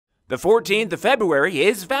The 14th of February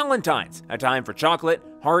is Valentine's, a time for chocolate,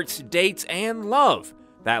 hearts, dates, and love.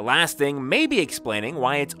 That last thing may be explaining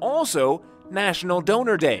why it's also National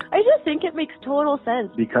Donor Day. I just think it makes total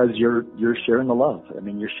sense. Because you're sharing the love. I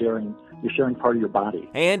mean, you're sharing part of your body.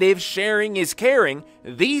 And if sharing is caring,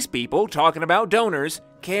 these people talking about donors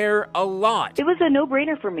care a lot. It was a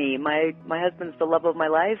no-brainer for me. My husband's the love of my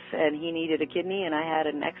life, and he needed a kidney, and I had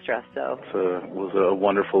an extra, so. It was a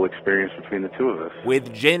wonderful experience between the two of us.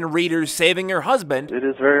 With Jen Reeder saving her husband. It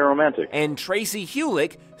is very romantic. And Tracy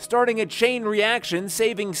Hulick starting a chain reaction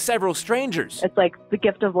saving several strangers. It's like the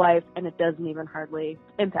gift of life, and it doesn't even hardly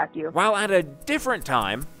impact you. While at a different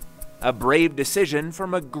time, a brave decision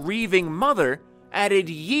from a grieving mother added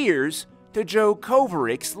years to Joe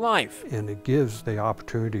Kovarich's life. And it gives the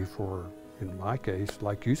opportunity for, in my case,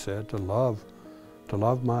 like you said, to love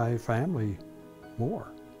my family more.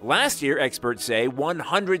 Last year, experts say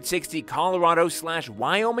 160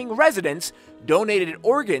 Colorado/Wyoming residents donated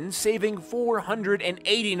organs, saving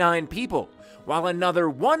 489 people, while another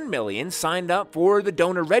 1 million signed up for the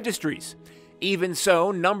donor registries. Even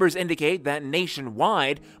so, numbers indicate that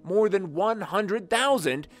nationwide, more than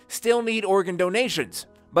 100,000 still need organ donations.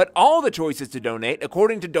 But all the choices to donate,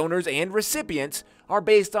 according to donors and recipients, are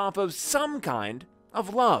based off of some kind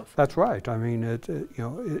of love. That's right. I mean, it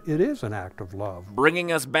is an act of love. Bringing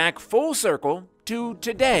us back full circle to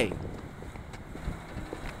today.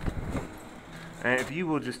 And if you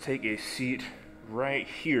will just take a seat right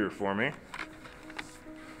here for me.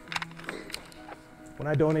 When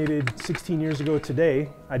I donated 16 years ago today,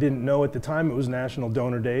 I didn't know at the time it was National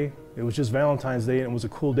Donor Day. It was just Valentine's Day, and it was a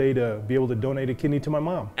cool day to be able to donate a kidney to my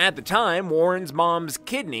mom. At the time, Warren's mom's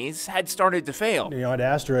kidneys had started to fail. I'd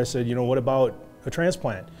asked her, I said, what about a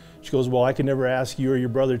transplant? She goes, well, I could never ask you or your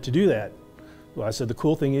brother to do that. Well, I said, the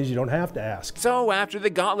cool thing is you don't have to ask. So after the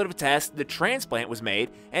gauntlet of tests, the transplant was made,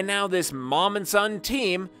 and now this mom and son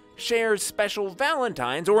team shares special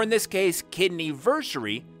Valentine's, or in this case,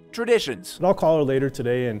 kidney-versary traditions. But I'll call her later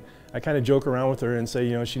today, and I kind of joke around with her and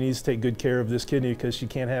say, she needs to take good care of this kidney because she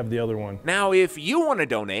can't have the other one. Now, if you want to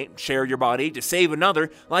donate, share your body to save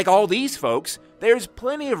another, like all these folks, there's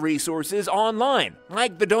plenty of resources online,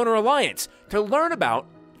 like the Donor Alliance, to learn about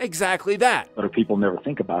exactly that. But if people never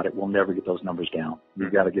think about it, we'll never get those numbers down.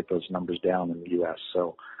 We've got to get those numbers down in the U.S.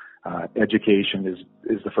 So education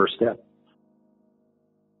is the first step.